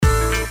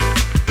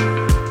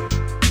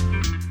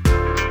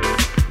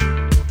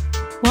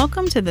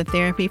Welcome to the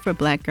Therapy for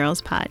Black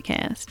Girls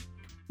podcast,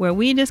 where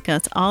we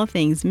discuss all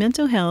things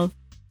mental health,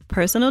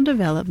 personal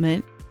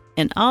development,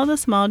 and all the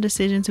small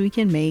decisions we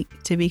can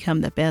make to become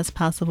the best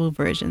possible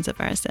versions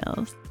of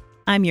ourselves.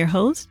 I'm your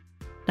host,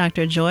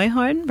 Dr. Joy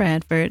Harden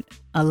Bradford,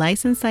 a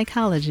licensed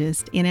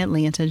psychologist in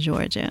Atlanta,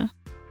 Georgia.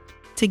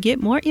 To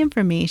get more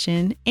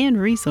information and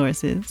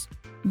resources,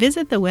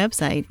 visit the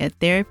website at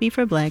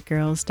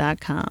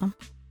therapyforblackgirls.com.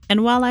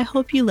 And while I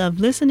hope you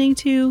love listening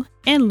to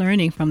and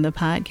learning from the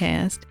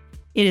podcast,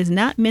 it is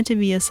not meant to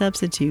be a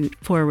substitute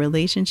for a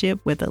relationship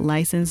with a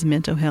licensed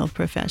mental health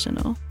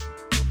professional.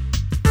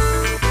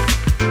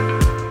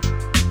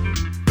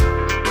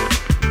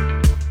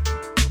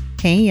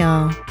 Hey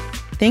y'all,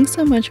 thanks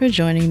so much for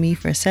joining me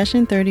for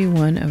session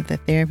 31 of the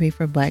Therapy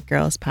for Black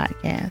Girls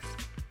podcast.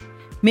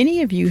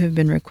 Many of you have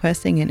been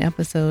requesting an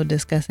episode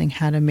discussing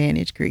how to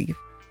manage grief,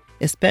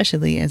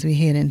 especially as we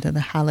head into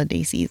the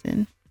holiday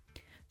season.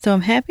 So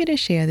I'm happy to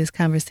share this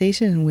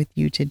conversation with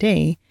you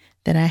today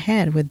that I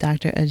had with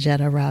Dr.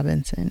 Ajita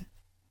Robinson.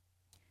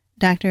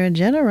 Dr.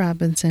 Ajita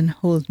Robinson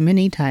holds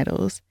many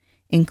titles,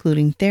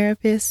 including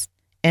therapist,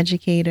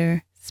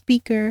 educator,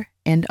 speaker,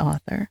 and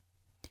author.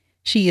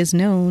 She is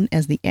known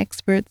as the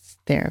expert's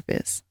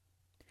therapist.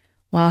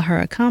 While her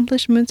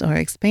accomplishments are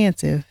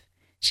expansive,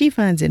 she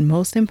finds it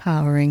most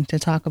empowering to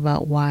talk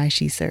about why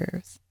she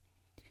serves.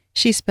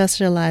 She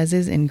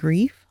specializes in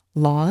grief,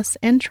 loss,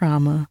 and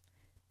trauma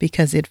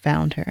because it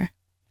found her.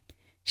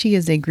 She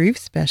is a grief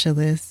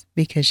specialist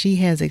because she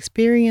has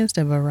experienced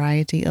a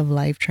variety of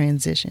life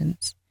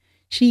transitions.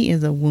 She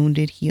is a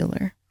wounded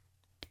healer.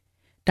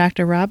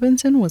 Dr.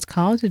 Robinson was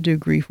called to do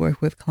grief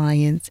work with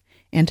clients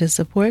and to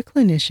support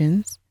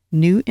clinicians,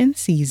 new and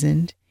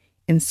seasoned,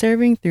 in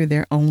serving through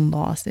their own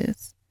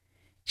losses.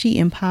 She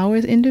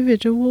empowers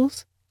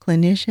individuals,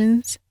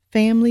 clinicians,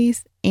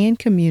 families, and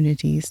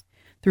communities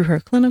through her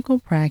clinical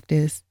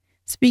practice,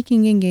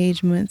 speaking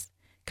engagements,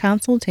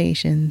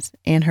 consultations,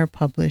 and her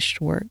published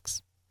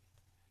works.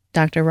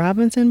 Dr.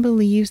 Robinson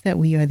believes that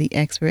we are the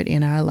expert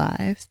in our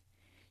lives.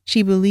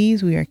 She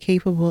believes we are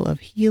capable of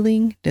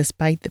healing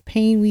despite the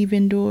pain we've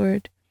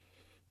endured.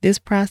 This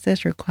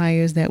process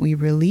requires that we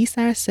release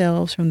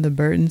ourselves from the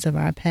burdens of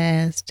our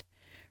past,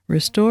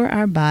 restore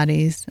our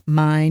bodies,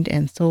 mind,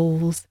 and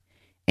souls,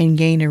 and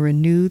gain a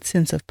renewed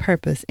sense of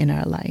purpose in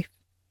our life.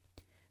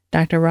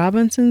 Dr.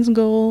 Robinson's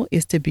goal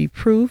is to be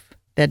proof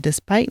that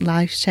despite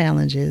life's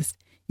challenges,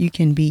 you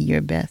can be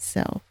your best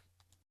self.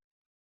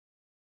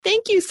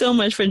 Thank you so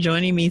much for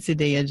joining me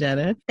today,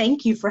 Ajita.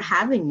 Thank you for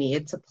having me.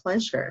 It's a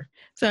pleasure.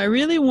 So I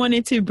really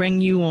wanted to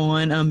bring you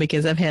on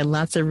because I've had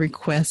lots of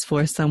requests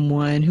for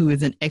someone who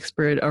is an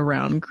expert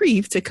around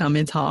grief to come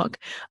and talk.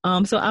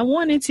 So I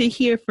wanted to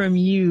hear from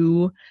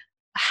you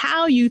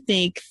how you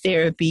think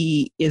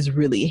therapy is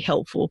really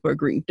helpful for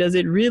grief. Does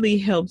it really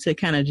help to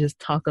kind of just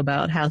talk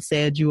about how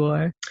sad you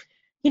are?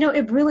 You know,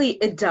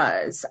 it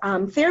does.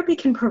 Therapy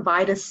can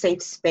provide a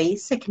safe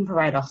space. It can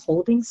provide a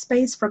holding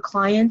space for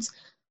clients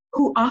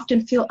who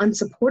often feel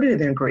unsupported in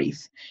their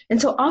grief. And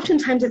so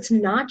oftentimes it's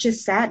not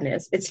just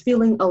sadness, it's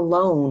feeling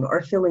alone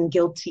or feeling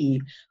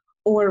guilty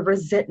or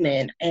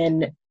resentment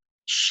and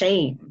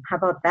shame. How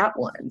about that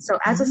one? So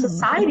as a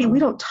society, we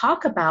don't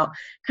talk about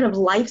kind of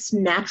life's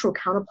natural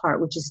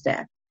counterpart, which is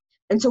death.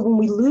 And so when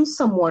we lose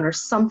someone or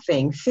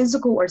something,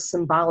 physical or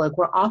symbolic,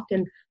 we're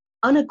often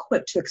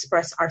unequipped to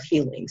express our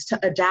feelings, to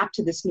adapt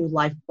to this new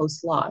life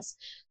post-loss.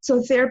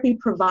 So therapy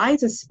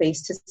provides a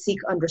space to seek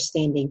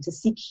understanding, to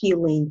seek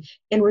healing,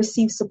 and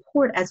receive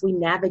support as we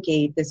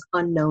navigate this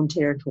unknown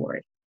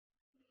territory.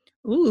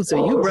 Ooh,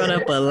 so you brought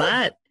up a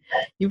lot.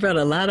 You brought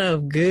a lot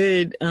of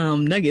good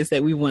nuggets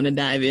that we want to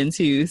dive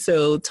into.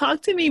 So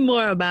talk to me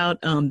more about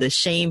the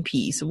shame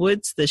piece.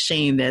 What's the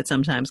shame that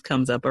sometimes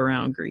comes up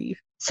around grief?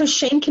 So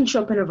shame can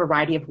show up in a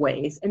variety of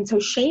ways. And so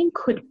shame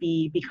could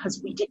be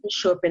because we didn't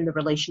show up in the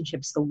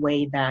relationships the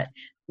way that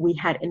we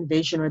had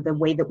envisioned or the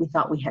way that we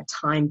thought we had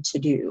time to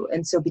do.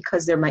 And so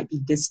because there might be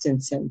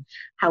distance in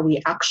how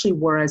we actually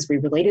were as we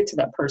related to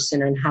that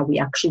person and how we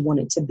actually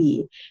wanted to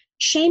be.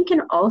 Shame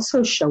can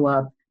also show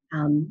up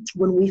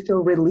when we feel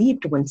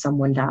relieved when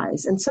someone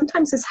dies. And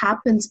sometimes this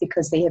happens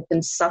because they have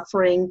been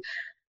suffering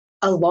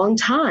a long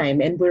time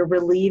and we're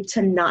relieved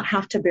to not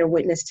have to bear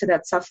witness to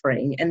that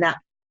suffering. And that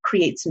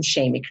creates some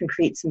shame. It can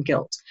create some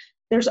guilt.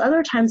 There's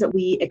other times that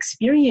we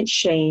experience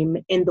shame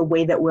in the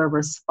way that we're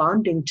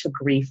responding to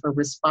grief or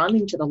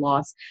responding to the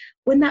loss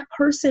when that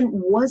person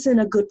wasn't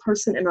a good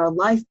person in our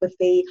life, but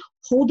they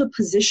hold a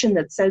position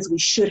that says we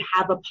should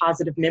have a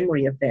positive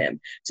memory of them.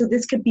 So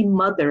this could be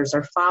mothers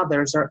or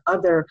fathers or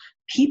other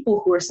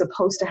people who are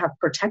supposed to have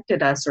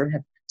protected us or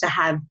to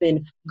have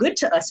been good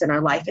to us in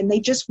our life, and they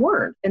just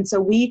weren't. And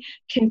so we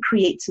can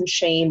create some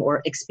shame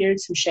or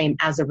experience some shame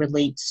as it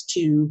relates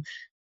to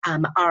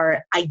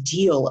our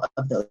ideal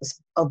of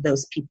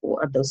those people,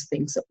 of those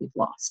things that we've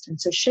lost. And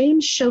so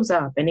shame shows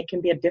up and it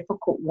can be a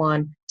difficult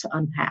one to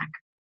unpack.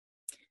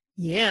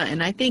 Yeah,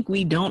 and I think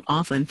we don't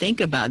often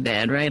think about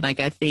that, right? Like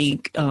I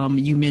think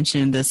you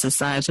mentioned the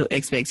societal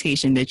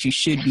expectation that you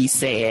should be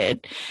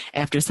sad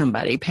after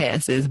somebody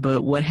passes,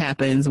 but what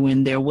happens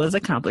when there was a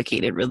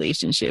complicated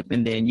relationship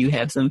and then you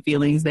have some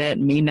feelings that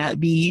may not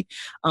be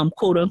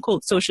quote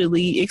unquote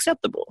socially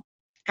acceptable?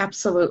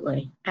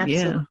 Absolutely. Yeah,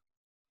 Absolutely.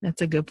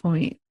 that's a good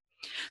point.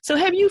 So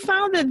have you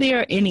found that there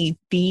are any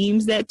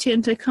themes that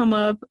tend to come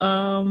up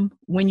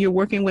when you're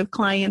working with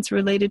clients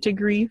related to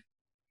grief?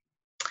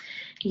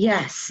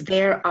 Yes,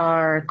 there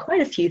are quite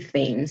a few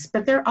things,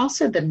 but there are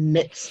also the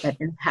myths that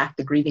impact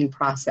the grieving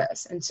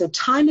process. And so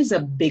time is a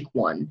big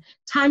one.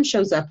 Time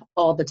shows up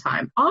all the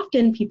time.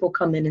 Often people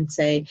come in and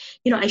say,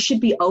 I should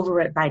be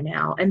over it by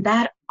now. And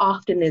that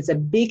often is a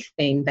big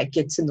thing that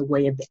gets in the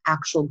way of the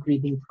actual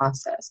grieving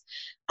process.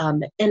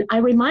 And I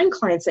remind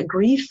clients that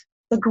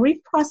the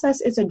grief process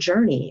is a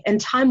journey,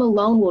 and time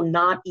alone will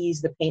not ease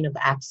the pain of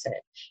the absent.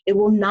 It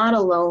will not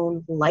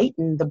alone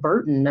lighten the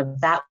burden of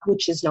that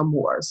which is no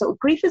more. So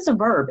grief is a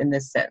verb in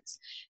this sense.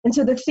 And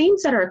so the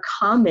themes that are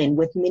common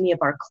with many of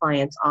our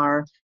clients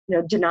are,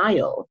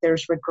 denial,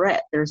 there's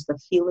regret, there's the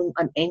feeling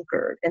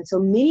unanchored. And so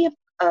many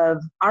of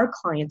our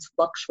clients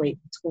fluctuate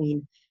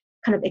between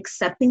kind of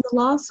accepting the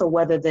loss, so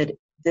whether that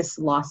this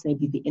loss may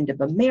be the end of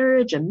a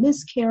marriage, a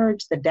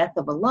miscarriage, the death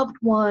of a loved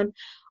one,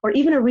 or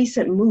even a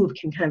recent move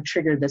can kind of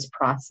trigger this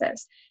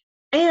process.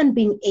 And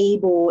being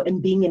able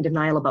and being in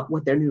denial about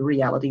what their new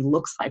reality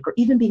looks like, or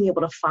even being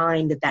able to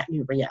find that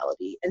new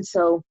reality. And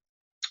so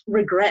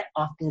regret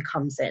often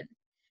comes in.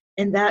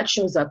 And that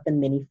shows up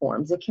in many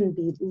forms. It can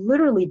be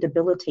literally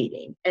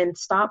debilitating and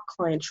stop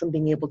clients from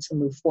being able to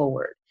move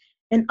forward.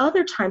 And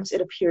other times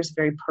it appears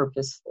very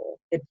purposeful.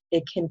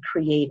 It can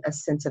create a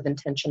sense of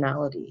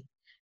intentionality.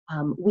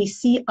 We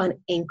see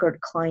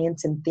unanchored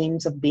clients and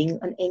themes of being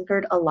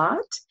unanchored a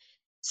lot.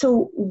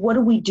 So what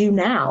do we do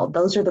now?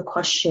 Those are the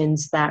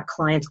questions that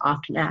clients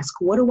often ask.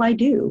 What do I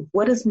do?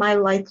 What does my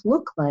life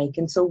look like?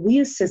 And so we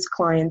assist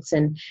clients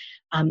in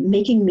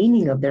making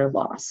meaning of their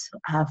loss.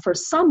 For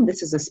some,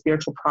 this is a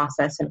spiritual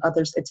process, and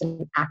others, it's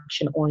an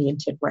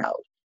action-oriented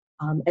route.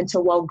 And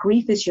so while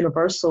grief is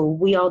universal,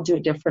 we all do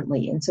it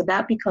differently. And so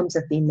that becomes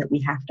a theme that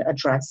we have to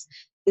address,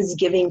 is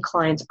giving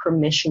clients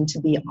permission to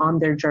be on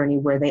their journey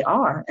where they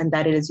are, and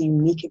that it is a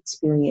unique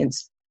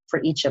experience for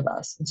each of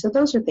us. And so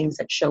those are things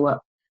that show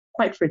up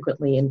quite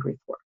frequently in grief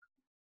work.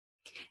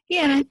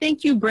 Yeah, and I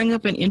think you bring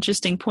up an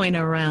interesting point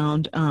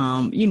around,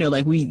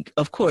 like we,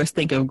 of course,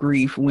 think of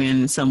grief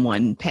when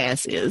someone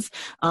passes,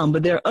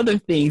 but there are other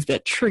things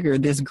that trigger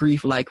this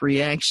grief-like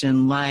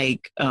reaction,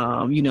 like,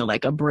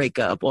 like a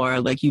breakup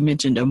or like you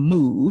mentioned, a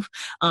move.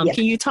 Yeah.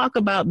 Can you talk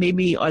about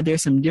maybe, are there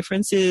some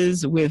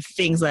differences with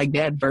things like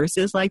that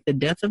versus like the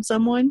death of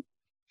someone?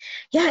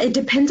 Yeah, it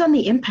depends on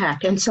the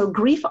impact. And so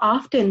grief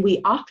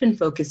we often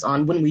focus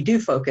on, when we do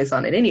focus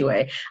on it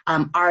anyway,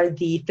 are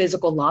the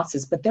physical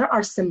losses, but there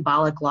are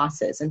symbolic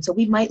losses. And so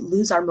we might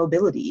lose our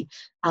mobility.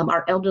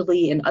 Our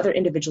elderly and other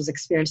individuals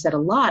experience that a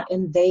lot,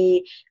 and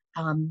they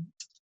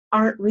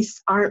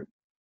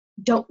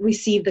don't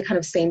receive the kind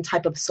of same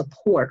type of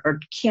support, or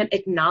can't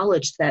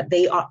acknowledge that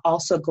they are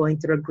also going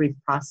through a grief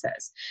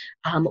process.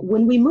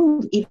 When we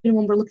move, even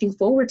when we're looking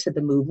forward to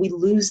the move, we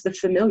lose the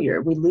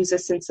familiar, we lose a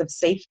sense of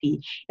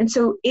safety. And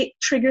so it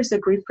triggers a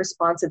grief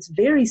response that's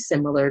very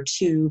similar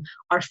to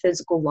our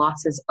physical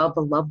losses of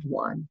a loved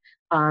one.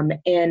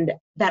 And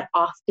that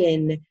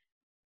often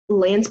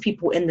lands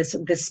people in this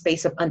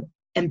space of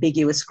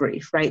ambiguous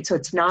grief, right? So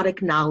it's not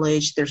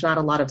acknowledged. There's not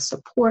a lot of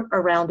support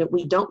around it.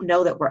 We don't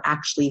know that we're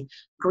actually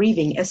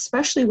grieving,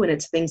 especially when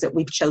it's things that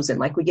we've chosen,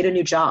 like we get a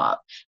new job,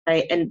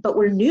 right? But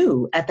we're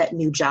new at that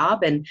new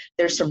job, and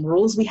there's some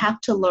rules we have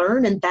to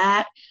learn, and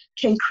that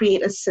can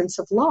create a sense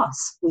of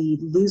loss. We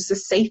lose the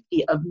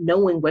safety of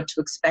knowing what to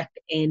expect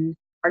in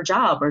our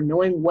job, or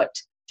knowing what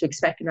to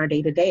expect in our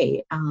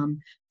day-to-day.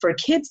 For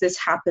kids, this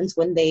happens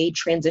when they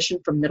transition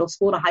from middle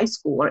school to high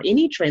school, or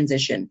any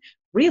transition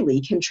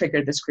really can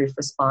trigger this grief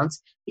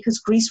response, because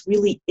grief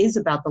really is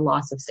about the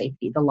loss of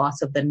safety, the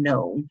loss of the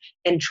known,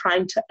 and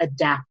trying to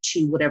adapt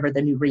to whatever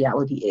the new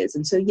reality is.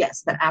 And so,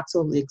 yes, that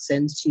absolutely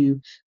extends to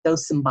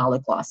those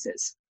symbolic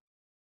losses.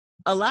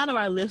 A lot of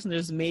our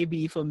listeners may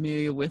be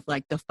familiar with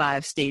like the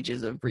 5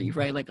 stages of grief,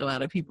 right? Like a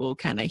lot of people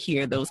kind of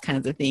hear those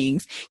kinds of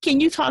things. Can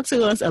you talk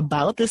to us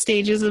about the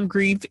stages of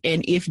grief,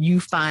 and if you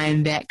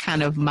find that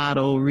kind of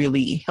model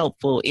really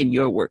helpful in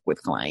your work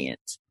with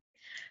clients?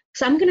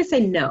 So I'm going to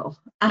say no.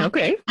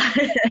 Okay.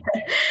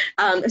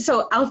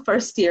 So I'll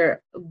first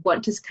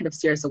want to kind of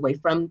steer us away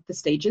from the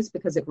stages,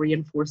 because it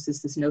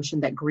reinforces this notion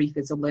that grief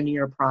is a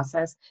linear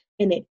process,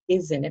 and it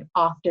isn't. It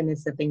often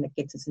is the thing that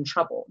gets us in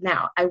trouble.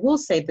 Now, I will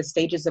say the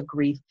stages of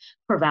grief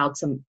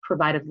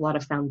provided a lot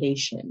of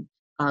foundation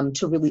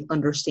to really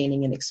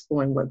understanding and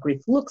exploring what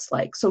grief looks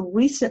like. So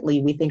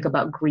recently we think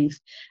about grief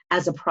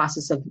as a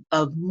process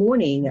of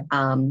mourning,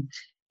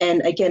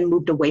 and again,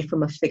 moved away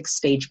from a fixed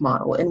stage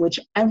model in which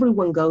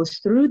everyone goes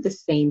through the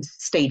same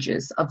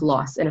stages of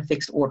loss in a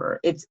fixed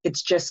order.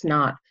 It's just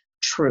not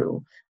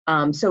true.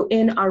 So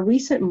in our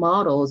recent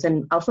models,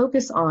 and I'll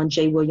focus on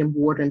J. William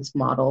Warden's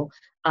model,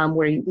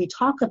 where we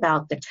talk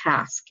about the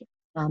task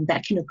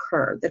that can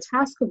occur, the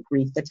task of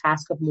grief, the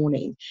task of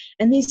mourning.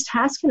 And these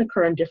tasks can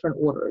occur in different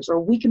orders, or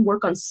we can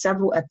work on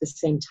several at the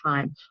same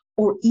time,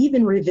 or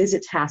even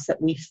revisit tasks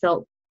that we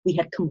felt we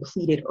had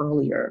completed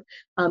earlier.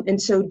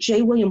 And so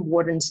J. William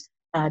Warden's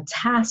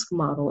task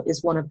model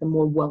is one of the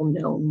more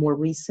well-known, more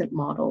recent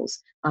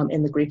models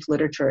in the grief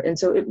literature. And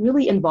so it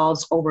really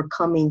involves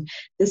overcoming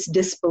this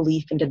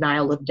disbelief and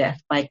denial of death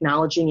by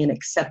acknowledging and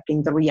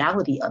accepting the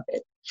reality of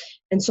it.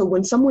 And so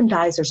when someone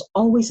dies, there's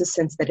always a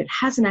sense that it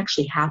hasn't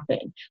actually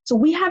happened. So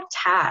we have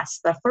tasks.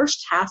 The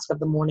first task of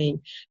the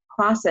mourning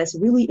process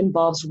really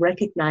involves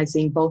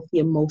recognizing both the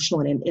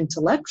emotional and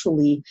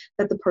intellectually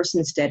that the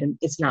person is dead and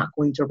is not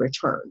going to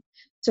return.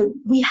 So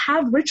we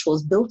have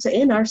rituals built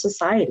in our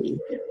society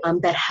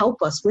that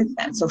help us with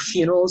that. So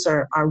funerals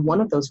are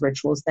one of those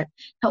rituals that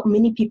help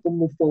many people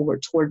move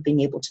forward toward being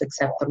able to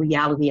accept the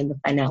reality and the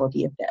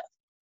finality of death.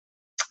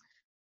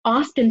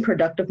 Often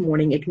productive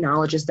mourning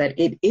acknowledges that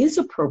it is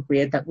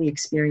appropriate that we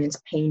experience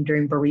pain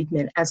during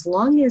bereavement as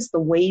long as the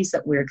ways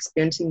that we're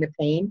experiencing the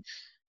pain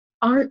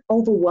aren't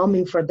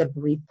overwhelming for the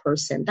bereaved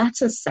person.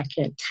 That's a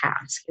second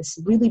task. It's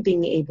really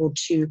being able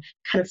to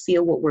kind of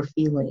feel what we're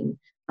feeling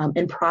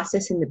and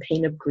processing the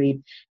pain of grief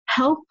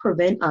help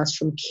prevent us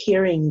from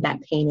carrying that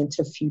pain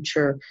into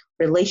future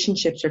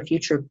relationships or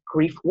future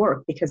grief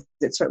work, because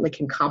it certainly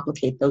can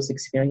complicate those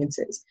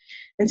experiences.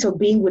 And so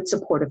being with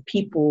supportive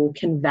people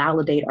can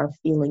validate our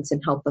feelings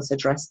and help us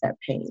address that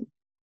pain.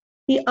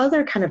 The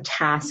other kind of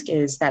task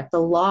is that the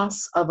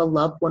loss of a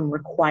loved one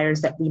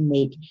requires that we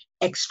make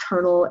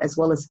external as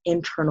well as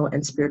internal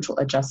and spiritual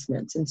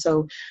adjustments. And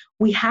so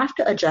we have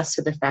to adjust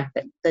to the fact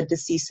that the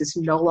deceased is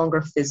no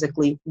longer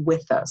physically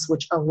with us,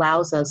 which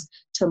allows us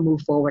to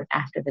move forward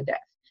after the death.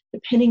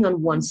 Depending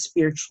on one's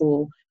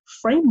spiritual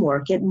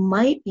framework, it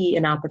might be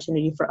an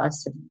opportunity for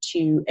us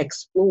to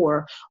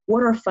explore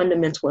what our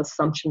fundamental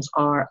assumptions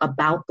are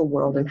about the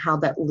world and how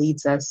that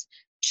leads us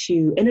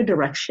in a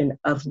direction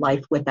of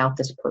life without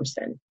this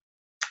person.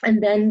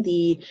 And then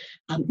the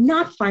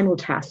not final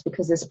task,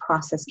 because this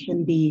process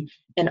can be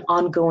an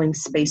ongoing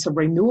space of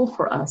renewal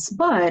for us,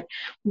 but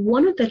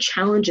one of the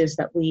challenges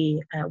that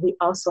we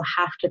also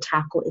have to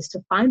tackle is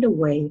to find a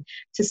way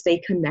to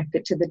stay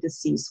connected to the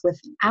deceased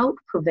without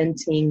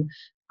preventing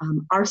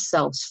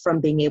ourselves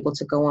from being able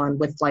to go on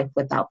with life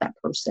without that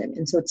person.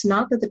 And so it's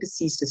not that the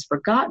deceased is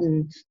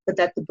forgotten, but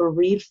that the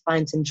bereaved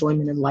finds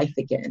enjoyment in life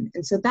again.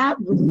 And so that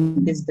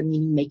really is the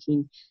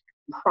meaning-making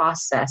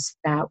process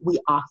that we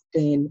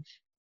often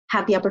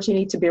have the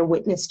opportunity to bear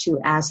witness to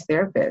as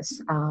therapists.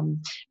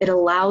 It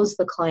allows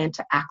the client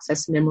to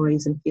access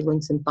memories and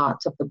feelings and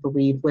thoughts of the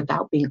bereaved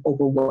without being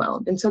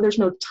overwhelmed. And so there's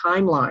no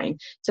timeline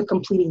to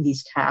completing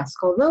these tasks,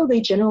 although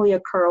they generally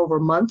occur over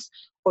months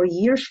or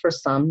years for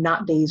some,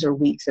 not days or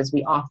weeks, as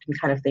we often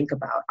kind of think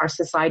about. Our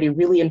society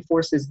really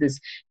enforces this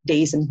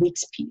days and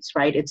weeks piece,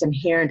 right? It's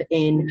inherent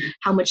in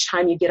how much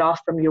time you get off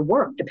from your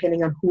work,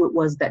 depending on who it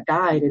was that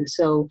died. And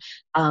so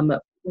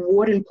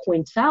Warden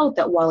points out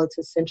that while it's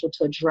essential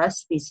to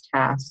address these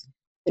tasks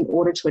in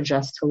order to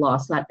adjust to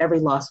loss, not every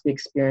loss we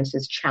experience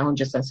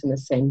challenges us in the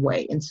same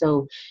way. And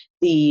so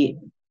the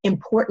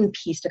important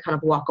piece to kind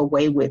of walk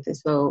away with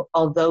is, though,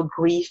 although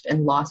grief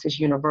and loss is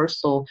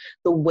universal,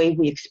 the way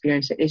we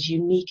experience it is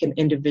unique and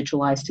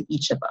individualized to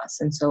each of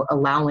us. And so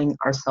allowing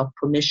ourselves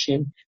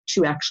permission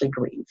to actually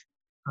grieve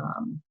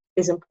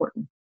is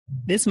important.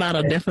 This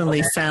model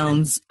definitely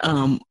sounds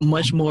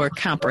much more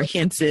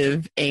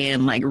comprehensive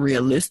and like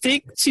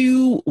realistic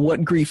to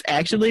what grief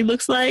actually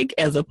looks like,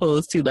 as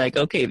opposed to like,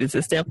 okay, this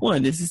is step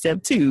one, this is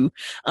step two.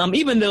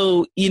 Even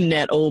though in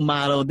that old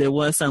model, there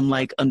was some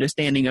like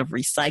understanding of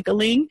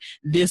recycling,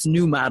 this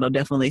new model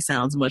definitely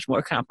sounds much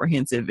more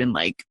comprehensive and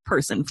like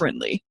person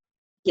friendly.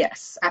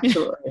 Yes,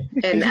 absolutely.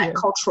 And that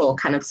cultural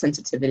kind of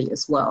sensitivity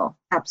as well.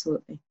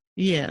 Absolutely.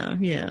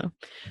 Yeah.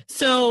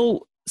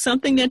 So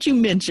something that you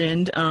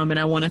mentioned, and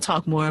I want to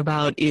talk more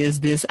about, is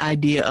this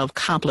idea of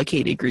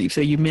complicated grief. So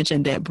you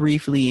mentioned that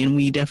briefly, and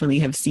we definitely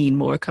have seen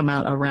more come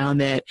out around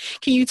that.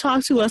 Can you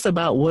talk to us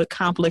about what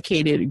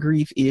complicated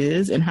grief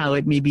is and how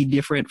it may be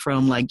different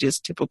from like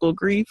just typical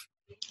grief?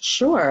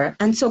 Sure.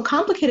 And so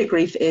complicated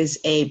grief is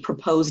a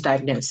proposed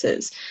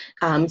diagnosis.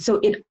 So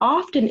it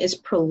often is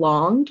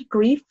prolonged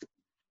grief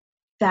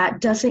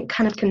that doesn't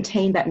kind of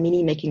contain that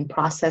meaning-making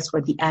process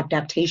or the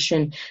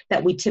adaptation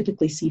that we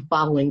typically see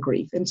following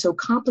grief. And so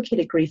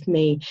complicated grief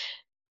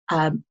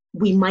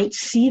we might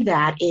see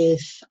that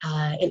if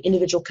an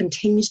individual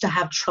continues to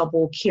have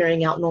trouble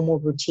carrying out normal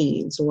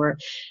routines, or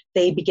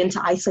they begin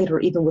to isolate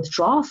or even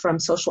withdraw from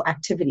social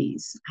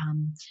activities.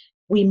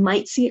 We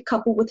might see it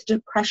coupled with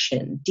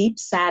depression, deep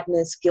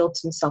sadness,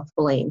 guilt, and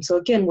self-blame. So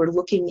again, we're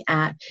looking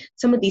at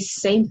some of these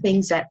same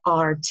things that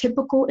are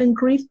typical in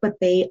grief, but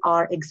they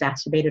are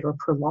exacerbated or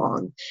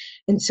prolonged.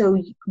 And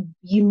so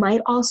you might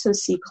also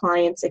see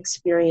clients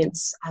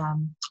experience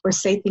or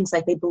say things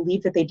like they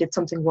believe that they did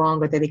something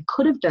wrong or that they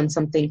could have done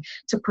something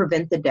to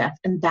prevent the death,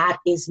 and that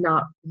is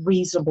not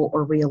reasonable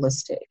or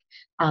realistic.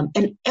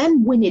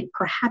 And when it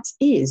perhaps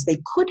is,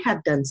 they could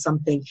have done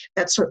something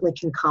that certainly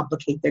can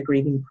complicate their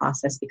grieving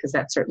process, because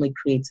that certainly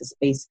creates a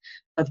space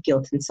of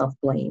guilt and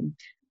self-blame.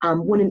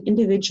 When an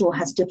individual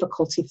has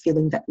difficulty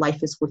feeling that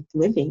life is worth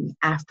living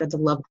after the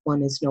loved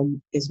one is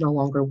no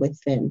longer with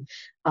them,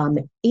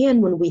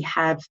 and when we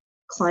have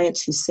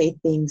clients who say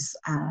things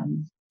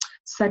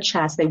such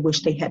as they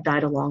wish they had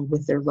died along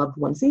with their loved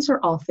ones, these are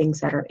all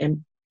things that are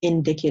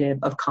indicative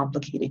of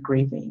complicated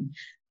grieving.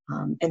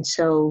 And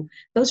so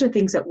those are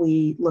things that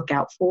we look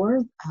out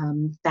for.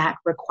 That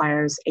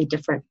requires a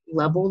different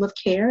level of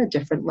care, a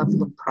different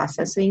level of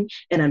processing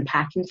and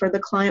unpacking for the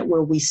client.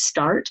 Where we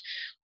start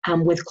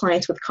with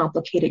clients with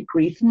complicated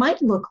grief might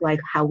look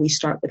like how we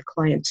start with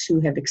clients who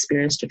have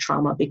experienced a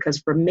trauma, because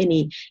for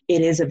many,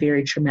 it is a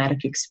very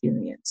traumatic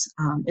experience.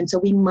 And so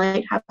we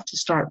might have to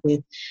start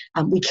with,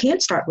 we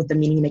can't start with the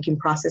meaning-making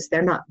process.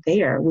 They're not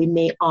there. We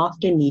may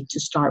often need to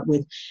start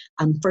with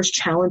first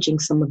challenging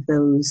some of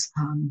those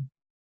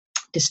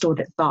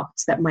distorted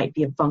thoughts that might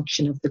be a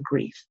function of the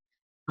grief.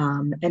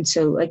 And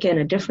so, again,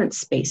 a different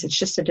space. It's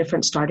just a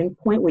different starting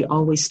point. We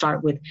always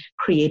start with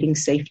creating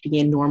safety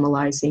and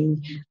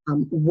normalizing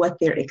what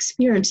they're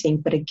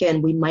experiencing. But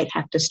again, we might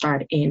have to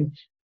start in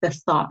the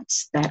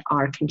thoughts that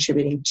are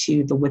contributing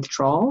to the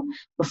withdrawal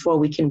before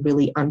we can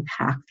really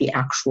unpack the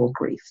actual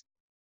grief.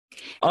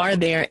 Are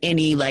there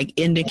any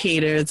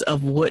indicators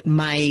of what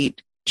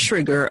might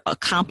trigger a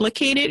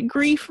complicated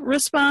grief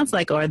response?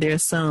 Are there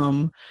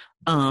some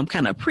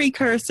kind of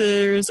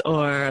precursors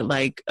or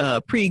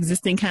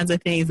pre-existing kinds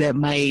of things that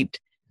might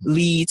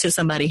lead to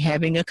somebody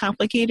having a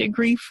complicated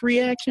grief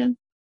reaction?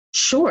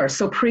 Sure.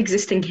 So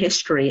pre-existing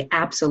history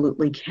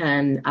absolutely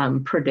can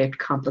predict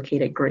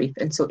complicated grief.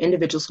 And so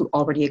individuals who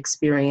already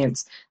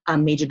experience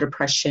major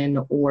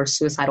depression or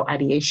suicidal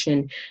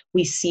ideation,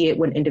 we see it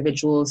when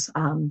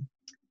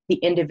the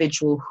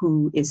individual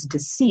who is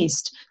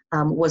deceased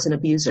was an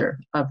abuser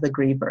of the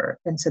griever.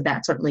 And so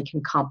that certainly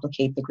can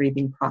complicate the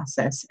grieving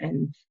process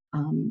and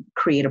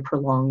create a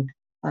prolonged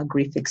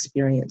grief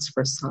experience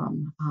for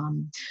some.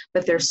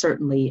 But there's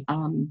certainly,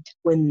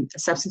 when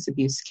substance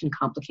abuse can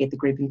complicate the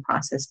grieving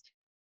process,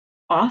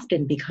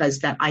 often because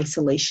that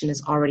isolation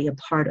is already a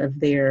part of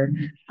their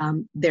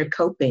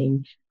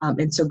coping.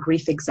 And so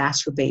grief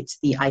exacerbates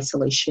the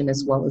isolation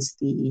as well as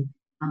the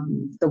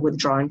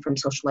withdrawing from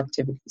social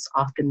activities,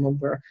 often when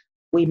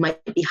we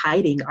might be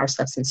hiding our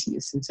substance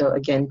use. And so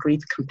again,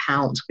 grief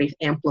compounds, grief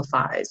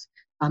amplifies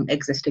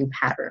existing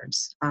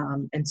patterns.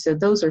 And so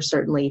those are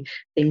certainly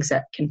things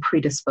that can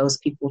predispose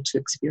people to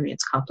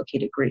experience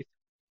complicated grief.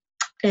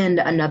 And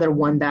another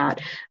one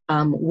that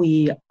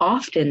we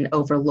often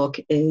overlook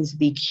is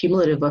the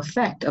cumulative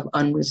effect of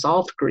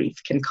unresolved grief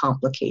can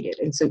complicate it.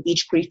 And so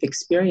each grief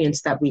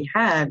experience that we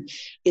have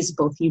is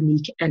both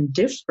unique and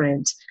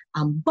different,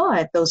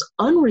 but those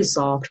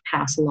unresolved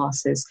past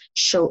losses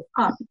show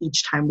up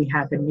each time we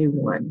have a new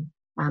one.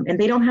 And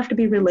they don't have to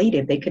be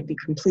related. They could be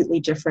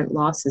completely different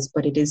losses,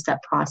 but it is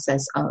that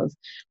process of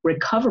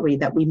recovery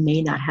that we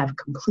may not have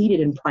completed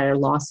in prior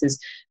losses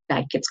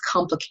that gets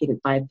complicated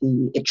by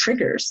it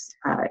triggers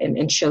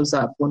and shows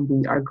up when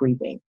we are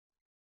grieving.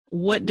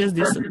 What does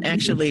this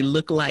actually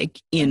look like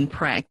in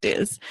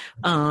practice?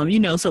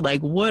 So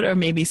what are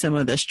maybe some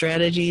of the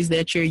strategies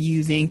that you're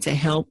using to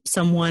help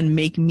someone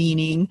make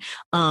meaning?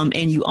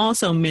 And you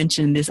also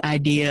mentioned this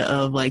idea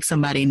of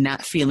somebody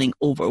not feeling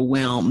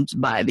overwhelmed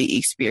by the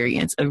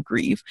experience of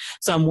grief.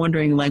 So I'm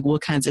wondering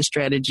what kinds of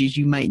strategies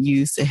you might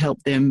use to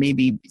help them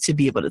maybe to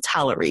be able to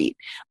tolerate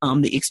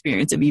the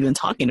experience of even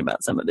talking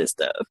about some of this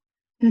stuff.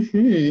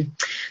 Mm-hmm.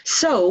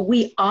 So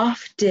we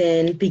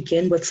often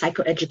begin with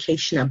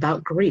psychoeducation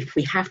about grief.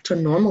 We have to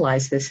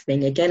normalize this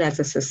thing. Again, as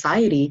a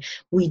society,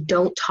 we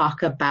don't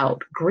talk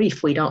about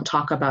grief. We don't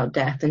talk about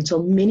death. And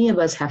so many of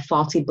us have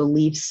faulty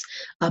beliefs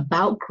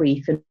about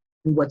grief and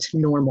what's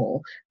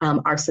normal.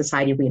 Our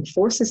society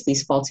reinforces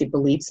these faulty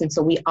beliefs. And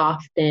so we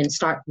often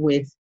start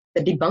with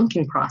the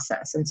debunking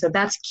process. And so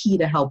that's key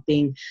to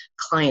helping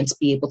clients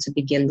be able to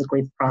begin the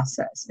grief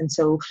process. And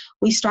so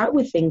we start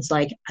with things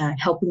like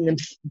helping them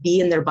be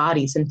in their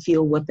bodies and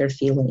feel what they're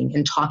feeling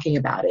and talking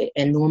about it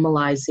and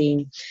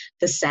normalizing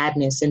the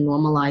sadness and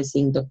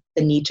normalizing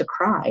the need to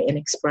cry and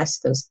express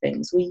those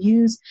things. We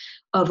use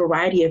a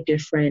variety of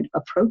different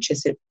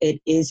approaches.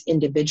 It is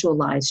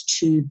individualized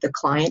to the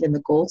client and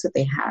the goals that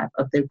they have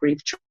of their grief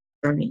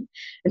journey.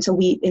 And so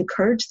we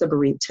encourage the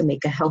bereaved to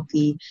make a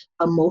healthy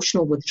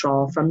emotional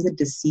withdrawal from the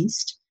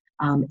deceased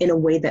in a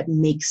way that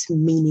makes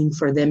meaning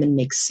for them and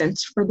makes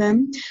sense for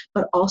them,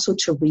 but also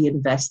to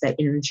reinvest that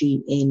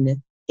energy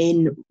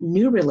in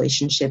new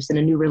relationships and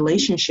a new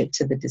relationship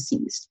to the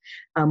deceased.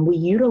 We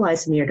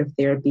utilize narrative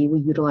therapy. We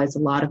utilize a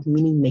lot of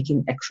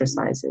meaning-making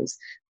exercises,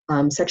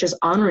 such as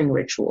honoring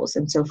rituals.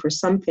 And so for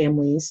some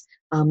families,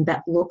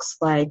 that looks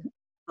like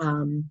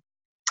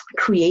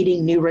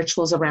creating new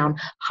rituals around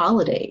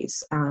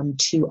holidays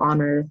to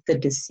honor the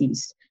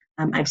deceased.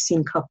 I've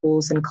seen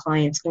couples and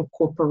clients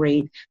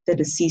incorporate the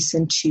deceased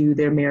into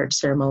their marriage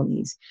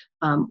ceremonies.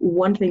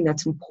 One thing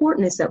that's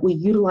important is that we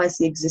utilize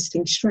the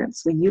existing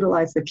strengths. We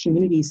utilize the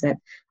communities that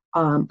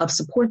of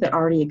support that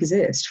already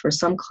exist. For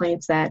some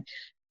clients, that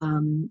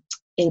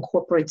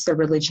incorporates their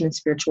religion and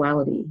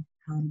spirituality,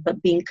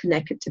 but being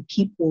connected to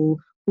people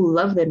who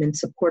love them and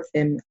support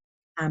them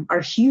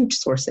are huge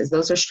sources.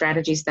 Those are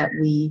strategies that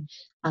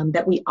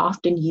we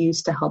often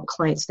use to help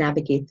clients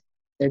navigate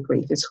their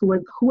grief. Is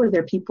who are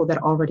their people that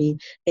already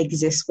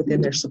exist within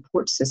their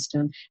support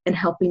system, and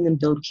helping them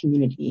build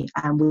community.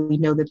 We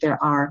know that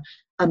there are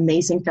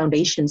amazing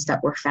foundations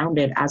that were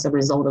founded as a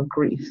result of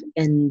grief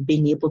and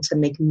being able to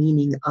make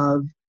meaning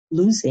of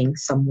losing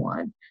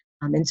someone.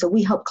 And so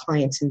we help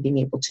clients in being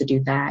able to do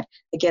that,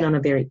 again, on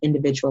a very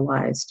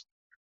individualized,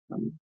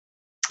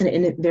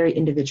 in a very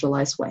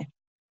individualized way.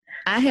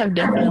 I have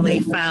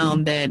definitely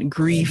found that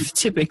grief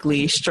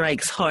typically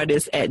strikes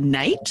hardest at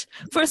night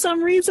for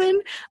some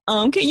reason.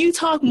 Can you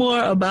talk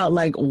more about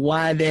like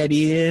why that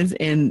is,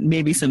 and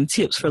maybe some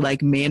tips for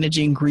like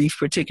managing grief,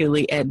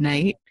 particularly at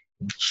night?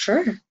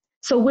 Sure.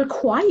 So we're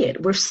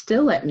quiet. We're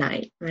still at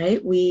night,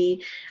 right?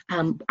 We,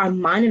 our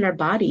mind and our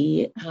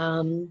body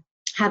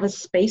have a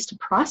space to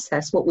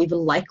process what we've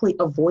likely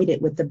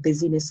avoided with the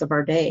busyness of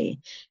our day.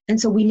 And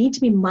so we need to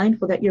be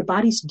mindful that your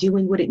body's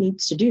doing what it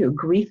needs to do.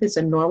 Grief is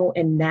a normal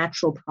and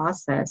natural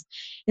process.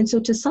 And so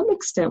to some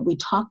extent, we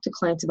talk to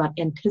clients about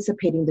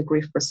anticipating the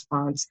grief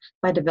response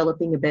by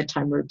developing a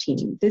bedtime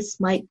routine. This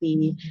might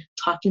be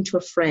talking to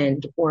a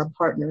friend or a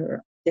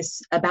partner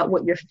about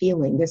what you're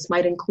feeling. This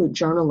might include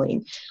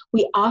journaling.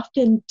 We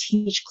often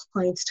teach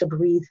clients to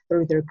breathe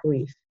through their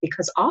grief,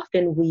 because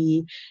often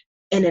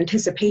in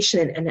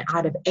anticipation and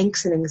out of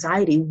angst and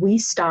anxiety, we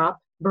stop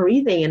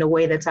breathing in a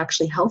way that's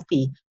actually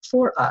healthy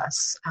for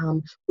us.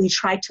 We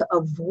try to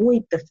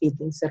avoid the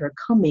feelings that are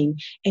coming,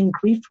 and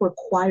grief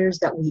requires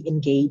that we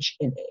engage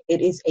in it. It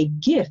is a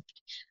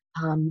gift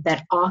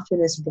that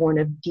often is born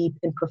of deep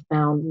and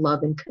profound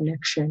love and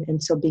connection.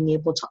 And so being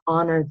able to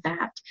honor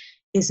that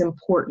is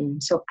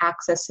important. So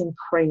accessing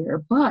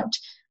prayer. But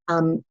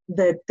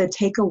the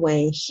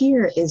takeaway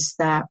here is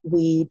that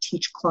we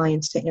teach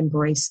clients to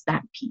embrace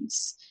that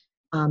piece.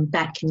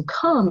 That can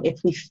come if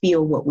we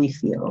feel what we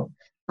feel,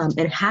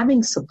 and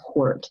having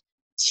support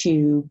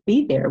to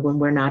be there when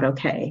we're not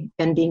okay,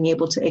 and being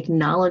able to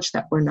acknowledge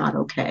that we're not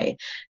okay.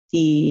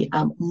 The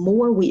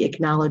more we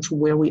acknowledge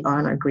where we are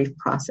in our grief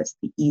process,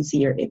 the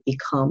easier it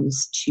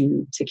becomes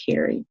to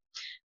carry.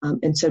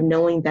 And so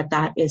knowing that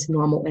that is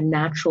normal and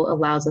natural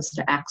allows us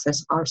to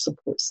access our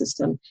support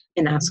system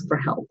and ask for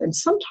help. And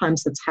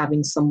sometimes it's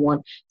having someone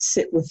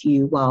sit with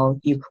you while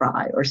you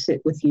cry, or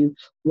sit with you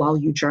while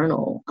you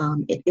journal.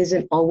 It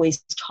isn't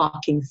always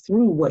talking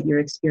through what you're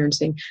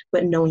experiencing,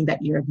 but knowing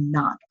that you're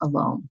not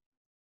alone.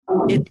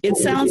 It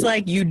sounds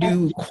like you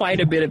do quite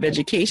a bit of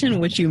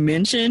education, which you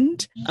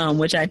mentioned,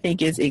 which I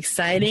think is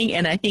exciting.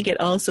 And I think it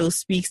also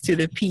speaks to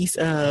the piece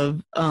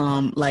of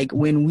like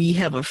when we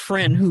have a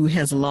friend who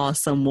has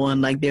lost someone,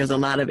 like there's a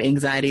lot of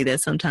anxiety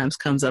that sometimes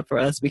comes up for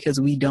us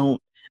because we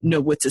don't know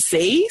what to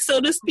say,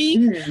 so to speak.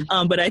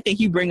 Mm-hmm. But I think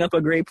you bring up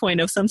a great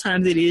point of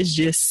sometimes it is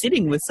just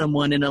sitting with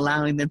someone and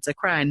allowing them to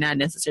cry, and not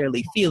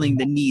necessarily feeling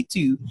the need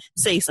to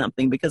say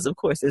something, because of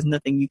course there's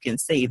nothing you can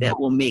say that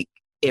will make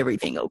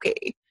everything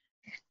okay.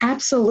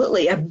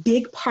 Absolutely. A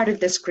big part of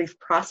this grief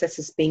process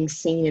is being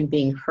seen and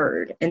being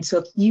heard. And so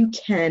if you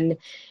can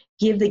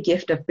give the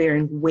gift of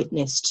bearing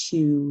witness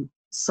to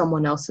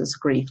someone else's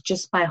grief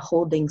just by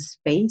holding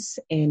space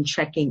and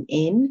checking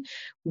in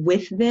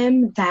with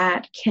them,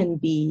 that can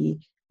be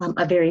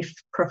a very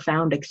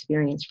profound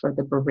experience for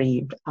the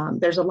bereaved.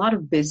 There's a lot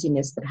of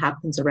busyness that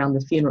happens around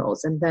the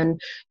funerals. And then,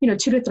 2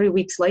 to 3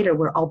 weeks later,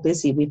 we're all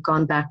busy. We've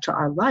gone back to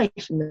our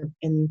life,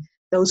 and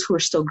those who are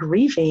still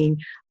grieving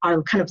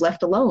are kind of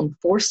left alone,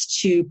 forced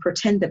to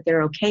pretend that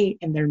they're okay,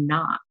 and they're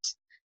not.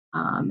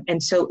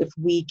 And so if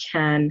we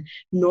can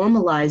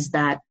normalize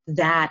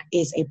that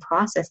is a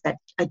process that,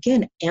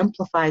 again,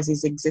 amplifies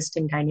these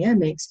existing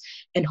dynamics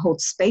and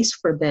holds space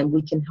for them,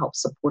 we can help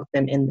support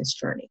them in this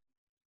journey.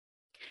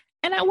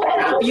 And I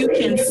wonder if you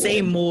can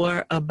say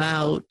more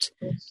about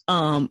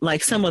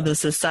like some of the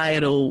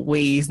societal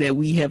ways that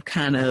we have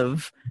kind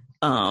of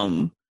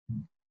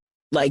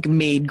like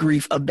made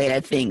grief a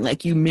bad thing.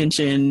 Like you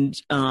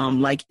mentioned,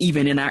 like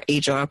even in our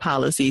HR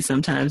policy,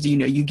 sometimes,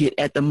 you get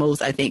at the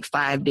most, I think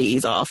 5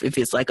 days off if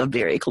it's like a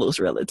very close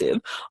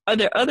relative. Are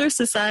there other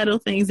societal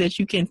things that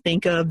you can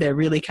think of that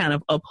really kind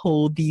of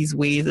uphold these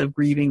ways of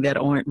grieving that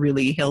aren't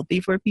really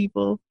healthy for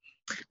people?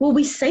 Well,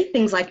 we say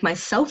things like, my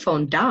cell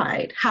phone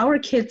died. How are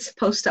kids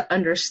supposed to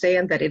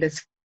understand that it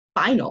is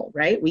final,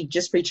 right? We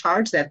just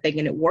recharge that thing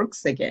and it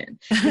works again.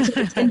 And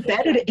so it's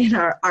embedded in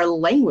our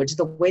language,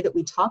 the way that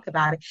we talk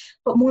about it,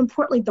 but more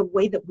importantly, the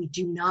way that we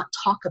do not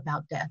talk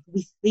about death.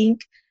 We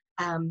think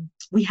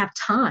we have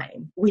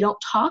time. We don't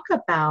talk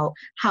about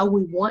how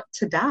we want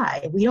to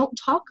die. We don't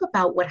talk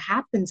about what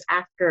happens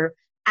after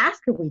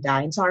we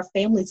die. And so our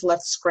family's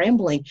left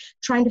scrambling,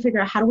 trying to figure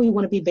out, how do we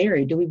want to be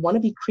buried? Do we want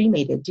to be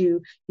cremated?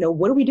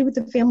 What do we do with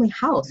the family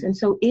house? And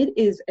so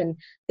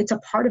it's a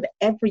part of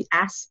every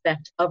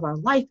aspect of our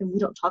life, and we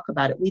don't talk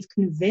about it. We've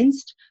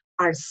convinced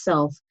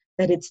ourselves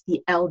that it's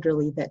the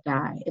elderly that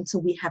die. And so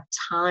we have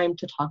time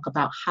to talk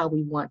about how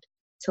we want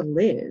to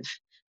live.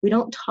 We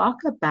don't talk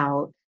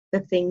about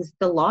the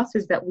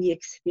losses that we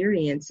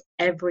experience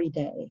every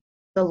day,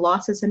 the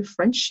losses in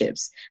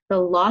friendships, the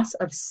loss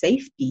of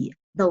safety,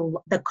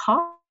 the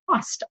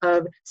cost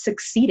of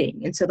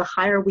succeeding. And so the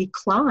higher we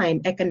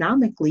climb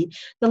economically,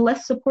 the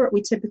less support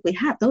we typically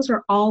have. Those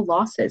are all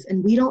losses.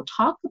 And we don't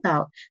talk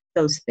about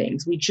those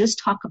things. We just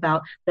talk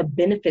about the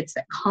benefits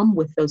that come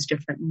with those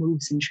different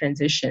moves and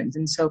transitions.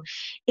 And so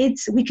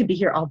we could be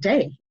here all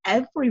day.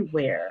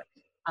 Everywhere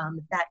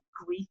that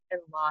grief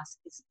and loss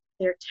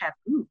they're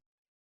taboo.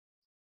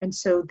 And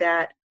so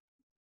that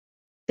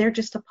they're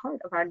just a part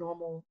of our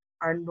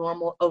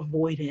normal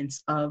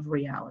avoidance of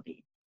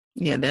reality.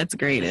 Yeah, that's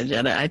great,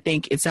 Ajita. I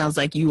think it sounds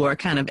like you are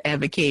kind of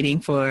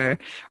advocating for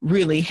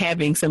really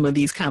having some of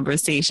these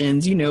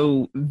conversations,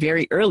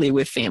 very early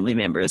with family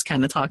members,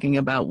 kind of talking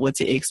about what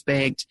to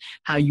expect,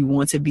 how you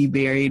want to be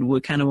buried,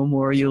 what kind of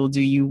memorial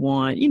do you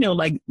want,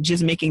 like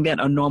just making that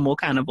a normal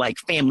kind of like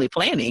family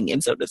planning,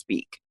 and so to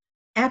speak.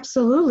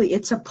 Absolutely.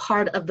 It's a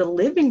part of the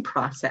living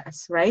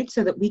process, right?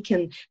 So that we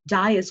can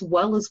die as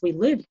well as we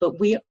live, but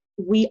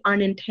we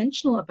aren't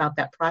intentional about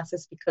that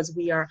process because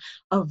we are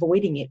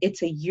avoiding it.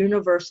 It's a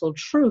universal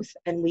truth,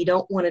 and we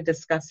don't want to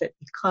discuss it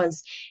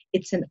because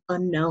it's an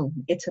unknown.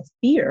 It's a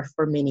fear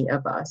for many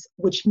of us,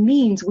 which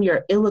means we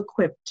are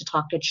ill-equipped to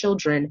talk to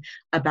children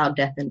about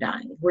death and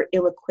dying. We're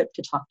ill-equipped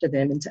to talk to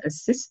them and to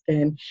assist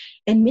them,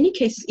 in many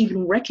cases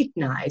even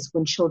recognize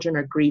when children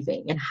are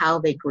grieving and how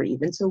they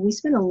grieve. And so we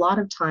spend a lot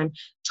of time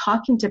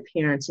talking to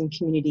parents and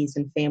communities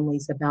and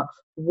families about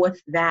what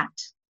that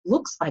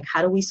looks like.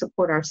 How do we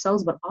support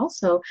ourselves, but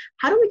also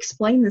how do we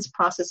explain this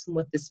process and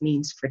what this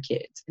means for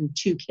kids and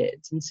to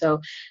kids? And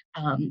so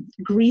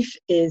grief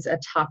is a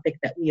topic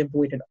that we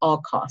avoid at all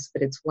costs,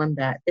 but it's one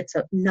that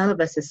none of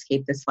us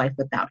escape this life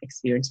without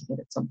experiencing it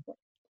at some point.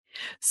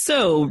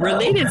 So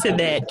related to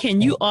that,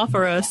 can you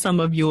offer us some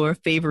of your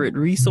favorite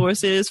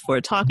resources for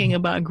talking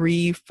about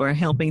grief, for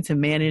helping to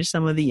manage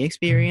some of the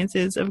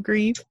experiences of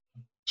grief?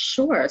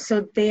 Sure.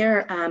 So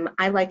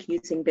I like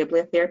using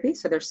bibliotherapy.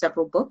 So there's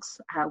several books.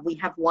 We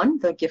have one,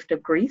 The Gift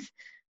of Grief.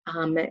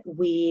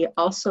 We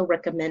also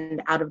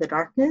recommend Out of the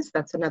Darkness.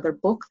 That's another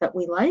book that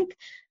we like.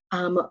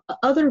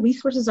 Other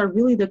resources are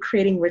really the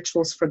Creating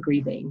Rituals for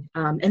Grieving.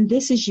 And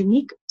this is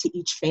unique to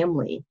each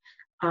family.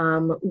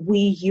 We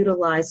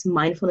utilize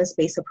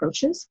mindfulness-based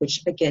approaches,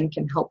 which again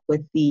can help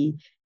with the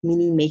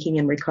meaning making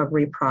and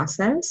recovery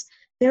process.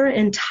 There are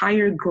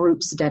entire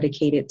groups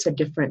dedicated to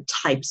different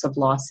types of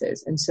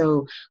losses. And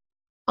so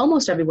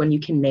almost everyone you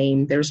can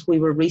name. We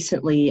were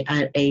recently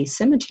at a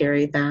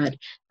cemetery that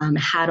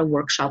had a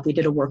workshop. We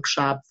did a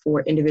workshop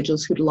for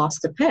individuals who'd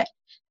lost a pet,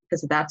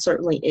 because that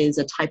certainly is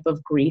a type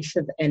of grief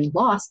and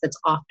loss that's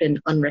often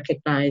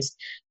unrecognized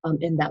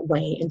in that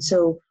way. And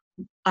so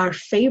our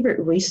favorite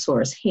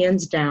resource,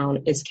 hands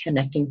down, is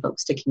connecting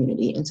folks to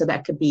community. And so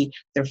that could be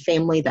their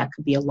family, that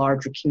could be a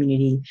larger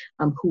community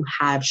who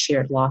have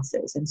shared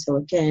losses. And so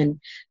again,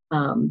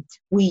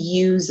 we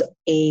use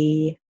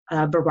a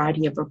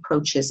variety of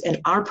approaches. In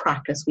our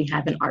practice, we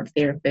have an art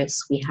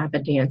therapist, we have a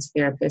dance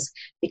therapist,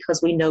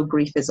 because we know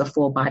grief is a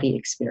full body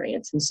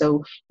experience. And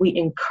so we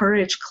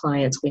encourage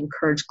clients, we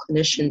encourage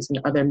clinicians and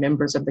other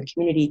members of the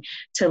community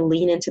to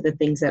lean into the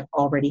things that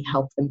already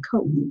help them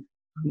cope.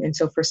 And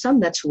so for some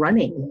that's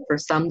running, for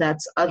some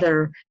that's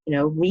other,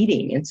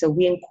 reading. And so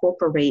we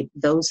incorporate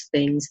those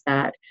things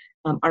that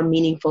are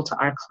meaningful to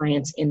our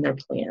clients in their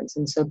plans.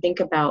 And so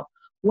think about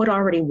what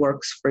already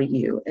works for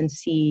you and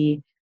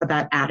see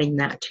about adding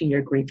that to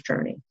your grief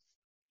journey.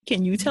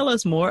 Can you tell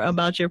us more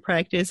about your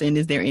practice, and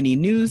is there any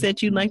news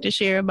that you'd like to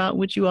share about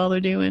what you all are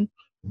doing?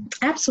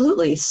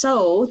 Absolutely.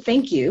 So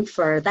thank you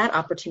for that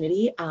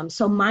opportunity.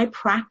 So my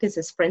practice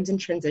is Friends in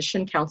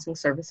Transition Counseling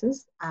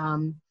Services.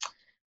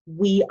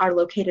 We are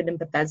located in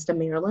Bethesda,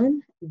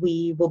 Maryland.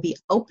 We will be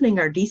opening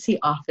our DC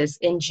office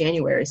in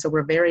January. So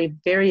we're very,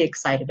 very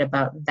excited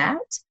about that.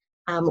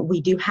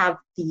 We do have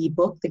the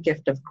book, The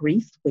Gift of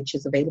Grief, which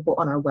is available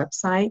on our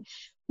website.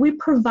 We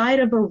provide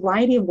a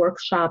variety of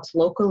workshops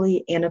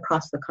locally and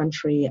across the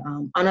country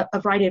on a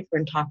variety of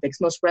different topics.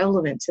 Most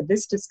relevant to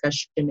this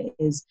discussion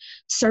is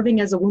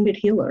serving as a wounded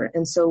healer.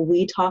 And so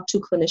we talk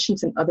to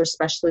clinicians and other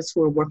specialists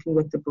who are working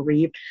with the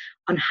bereaved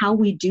on how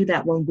we do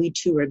that when we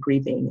too are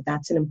grieving.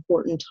 That's an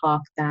important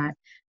talk that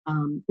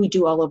we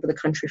do all over the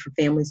country for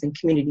families and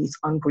communities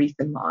on grief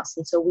and loss.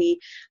 And so we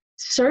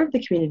serve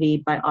the community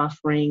by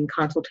offering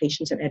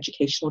consultations and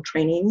educational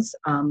trainings.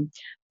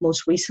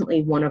 Most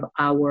recently, one of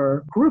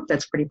our group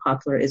that's pretty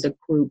popular is a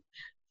group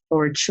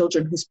for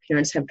children whose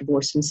parents have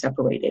divorced and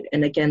separated.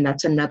 And again,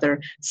 that's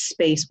another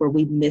space where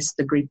we miss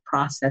the grief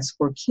process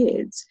for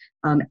kids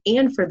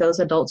and for those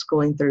adults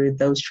going through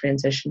those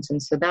transitions.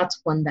 And so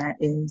that's one that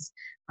is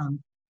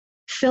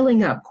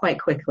filling up quite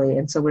quickly.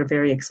 And so we're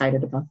very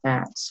excited about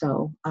that.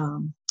 So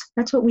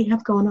that's what we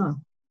have going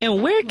on.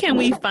 And where can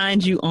we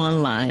find you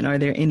online? Are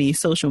there any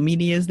social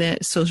media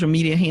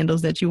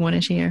handles that you want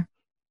to share?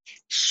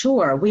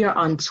 Sure. We are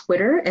on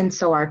Twitter. And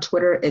so our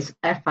Twitter is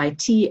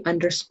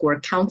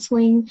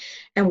FIT_counseling.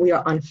 And we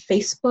are on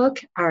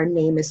Facebook. Our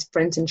name is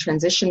Friends in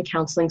Transition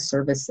Counseling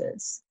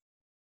Services.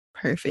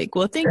 Perfect.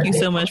 Well, thank you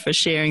so much for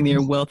sharing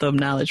your wealth of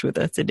knowledge with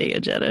us today,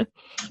 Ajita.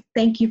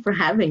 Thank you for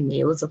having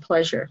me. It was a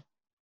pleasure.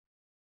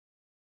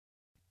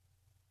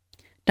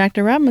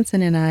 Dr.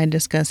 Robinson and I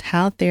discussed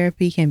how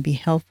therapy can be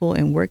helpful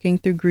in working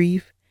through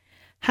grief,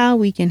 how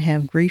we can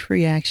have grief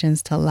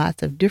reactions to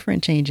lots of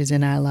different changes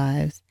in our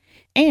lives,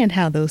 and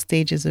how those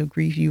stages of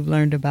grief you've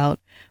learned about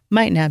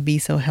might not be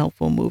so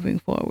helpful moving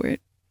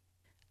forward.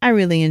 I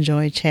really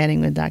enjoyed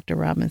chatting with Dr.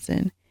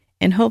 Robinson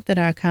and hope that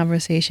our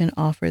conversation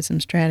offered some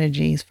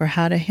strategies for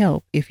how to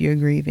help if you're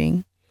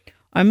grieving,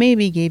 or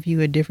maybe gave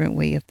you a different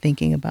way of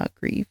thinking about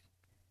grief.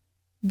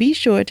 Be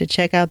sure to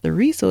check out the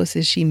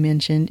resources she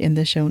mentioned in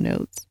the show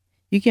notes.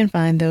 You can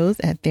find those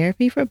at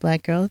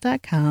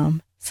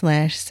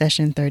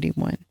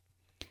therapyforblackgirls.com/session31.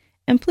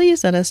 And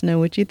please let us know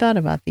what you thought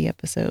about the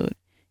episode.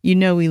 You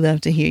know we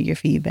love to hear your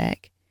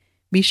feedback.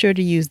 Be sure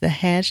to use the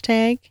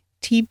hashtag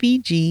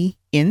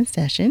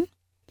TBGInSession.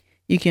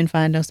 You can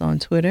find us on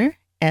Twitter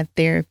at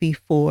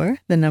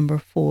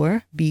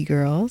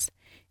therapy4BGirls,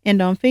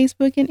 and on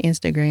Facebook and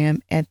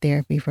Instagram at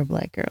Therapy for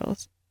Black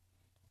Girls.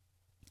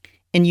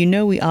 And you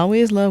know we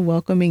always love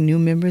welcoming new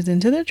members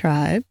into the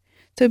tribe,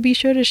 so be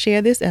sure to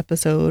share this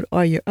episode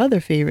or your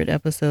other favorite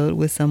episode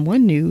with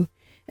someone new,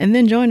 and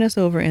then join us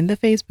over in the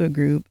Facebook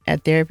group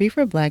at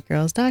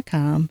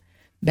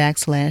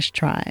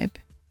therapyforblackgirls.com/tribe.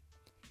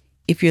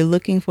 If you're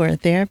looking for a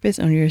therapist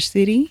in your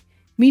city,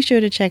 be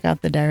sure to check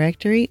out the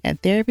directory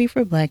at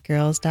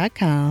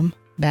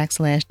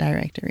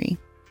therapyforblackgirls.com/directory.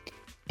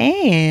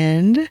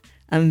 And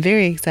I'm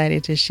very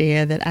excited to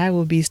share that I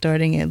will be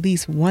starting at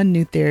least one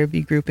new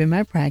therapy group in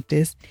my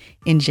practice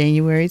in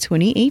January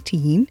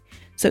 2018.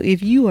 So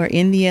if you are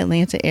in the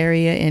Atlanta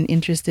area and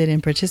interested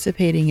in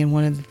participating in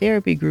one of the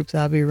therapy groups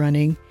I'll be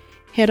running,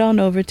 head on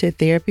over to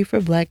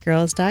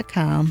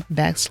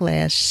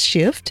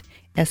therapyforblackgirls.com/shift,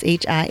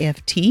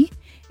 SHIFT,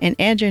 and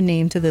add your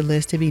name to the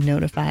list to be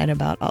notified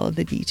about all of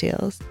the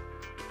details.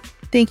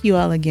 Thank you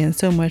all again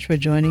so much for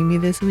joining me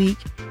this week,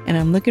 and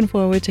I'm looking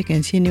forward to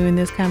continuing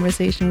this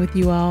conversation with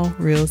you all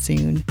real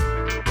soon.